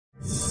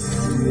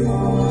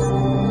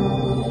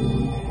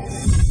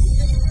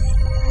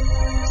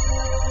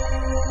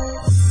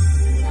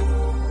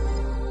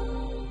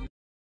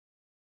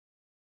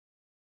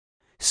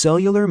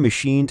Cellular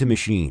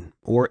machine-to-machine,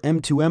 or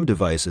M2M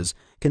devices,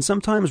 can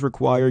sometimes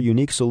require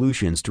unique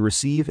solutions to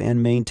receive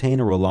and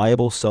maintain a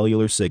reliable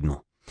cellular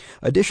signal.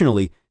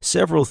 Additionally,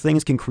 several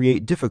things can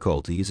create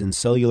difficulties in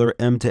cellular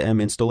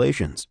M2M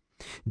installations.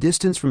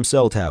 Distance from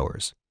cell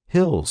towers,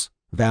 hills,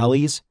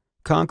 valleys,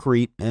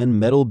 concrete and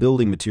metal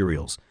building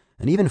materials,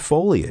 and even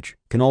foliage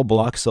can all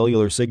block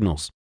cellular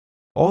signals.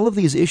 All of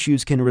these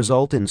issues can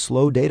result in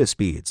slow data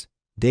speeds,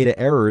 data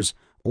errors,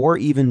 or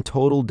even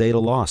total data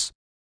loss.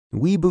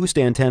 WeBoost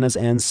antennas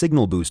and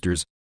signal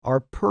boosters are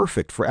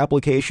perfect for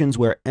applications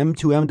where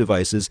M2M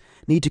devices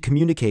need to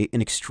communicate in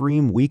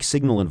extreme weak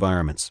signal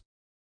environments.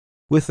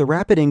 With the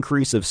rapid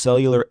increase of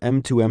cellular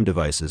M2M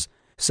devices,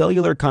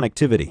 cellular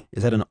connectivity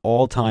is at an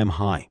all-time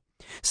high.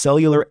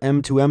 Cellular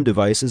M2M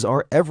devices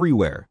are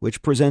everywhere,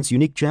 which presents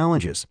unique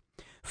challenges.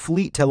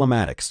 Fleet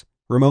telematics,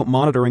 remote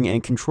monitoring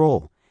and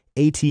control,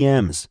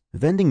 ATMs,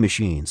 vending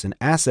machines, and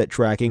asset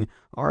tracking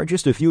are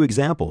just a few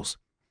examples.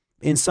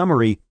 In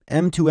summary,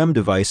 M2M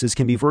devices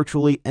can be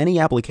virtually any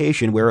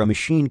application where a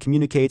machine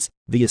communicates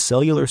via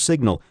cellular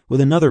signal with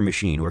another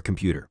machine or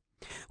computer.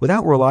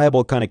 Without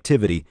reliable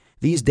connectivity,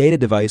 these data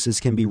devices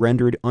can be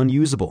rendered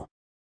unusable.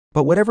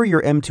 But whatever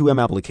your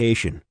M2M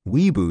application,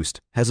 WeBoost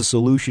has a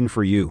solution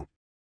for you.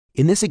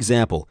 In this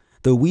example,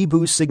 the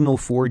WeBoost Signal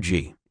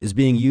 4G is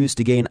being used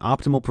to gain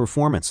optimal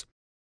performance.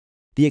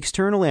 The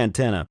external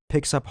antenna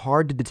picks up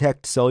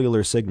hard-to-detect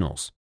cellular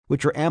signals,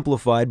 which are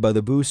amplified by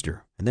the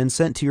booster and then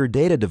sent to your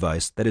data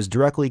device that is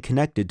directly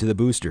connected to the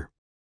booster.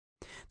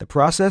 The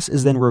process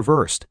is then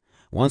reversed,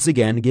 once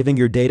again giving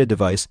your data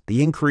device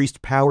the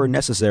increased power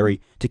necessary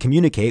to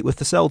communicate with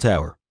the cell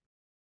tower.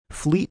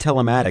 Fleet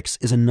telematics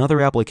is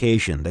another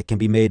application that can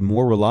be made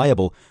more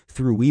reliable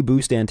through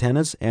WeBoost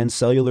antennas and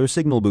cellular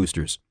signal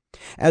boosters.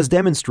 As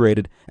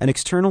demonstrated, an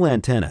external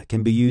antenna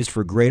can be used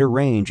for greater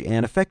range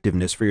and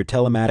effectiveness for your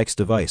telematics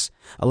device,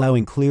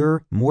 allowing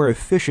clearer, more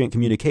efficient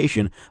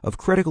communication of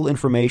critical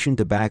information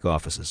to back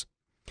offices.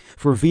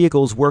 For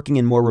vehicles working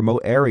in more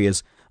remote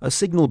areas, a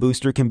signal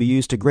booster can be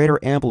used to greater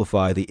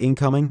amplify the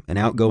incoming and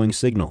outgoing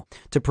signal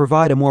to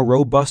provide a more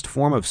robust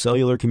form of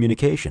cellular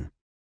communication.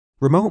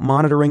 Remote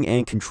monitoring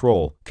and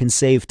control can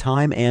save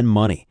time and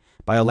money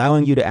by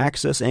allowing you to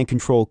access and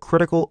control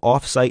critical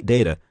off-site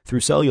data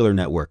through cellular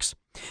networks.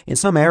 In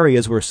some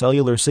areas where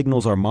cellular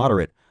signals are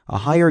moderate, a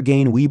higher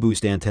gain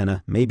WeBoost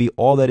antenna may be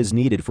all that is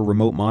needed for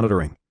remote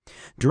monitoring.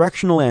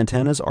 Directional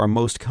antennas are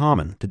most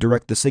common to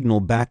direct the signal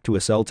back to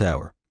a cell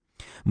tower.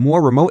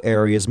 More remote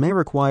areas may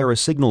require a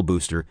signal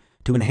booster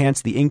to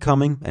enhance the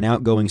incoming and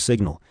outgoing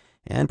signal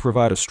and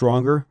provide a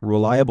stronger,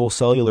 reliable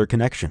cellular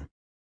connection.